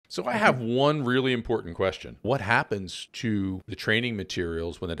So I have one really important question. What happens to the training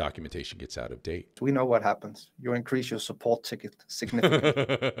materials when the documentation gets out of date? We know what happens. You increase your support ticket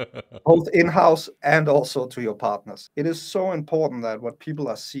significantly, both in-house and also to your partners. It is so important that what people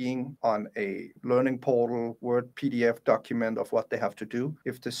are seeing on a learning portal, Word, PDF document of what they have to do,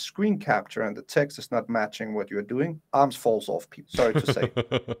 if the screen capture and the text is not matching what you're doing, arms falls off people, sorry to say.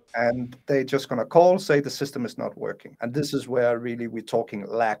 And they're just going to call, say the system is not working. And this is where really we're talking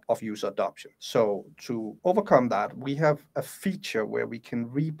lack of user adoption. So to overcome that, we have a feature where we can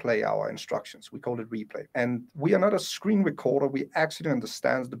replay our instructions. We call it replay. And we are not a screen recorder. We actually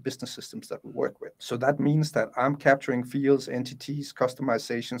understand the business systems that we work with. So that means that I'm capturing fields, entities,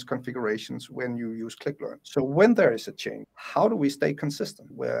 customizations, configurations when you use ClickLearn. So when there is a change, how do we stay consistent?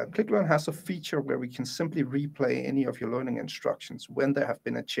 Where ClickLearn has a feature where we can simply replay any of your learning instructions when there have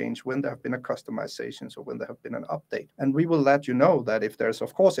been a change, when there have been a customization, or when there have been an update. And we will let you know that if there's,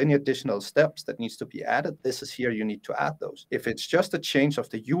 of course, any additional steps that needs to be added, this is here, you need to add those. If it's just a change of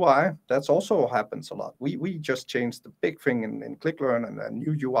the UI, that's also happens a lot. We just changed the big thing in ClickLearn and a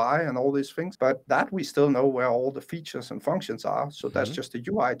new UI and all these things, but that we still know where all the features and functions are. So that's just a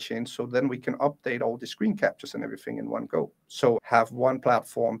UI change. So then we can update all the screen captures and everything in one go. So have one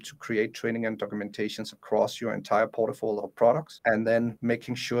platform to create training and documentations across your entire portfolio of products, and then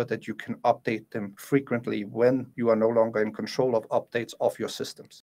making sure that you can update them frequently when you are no longer in control of updates of your systems.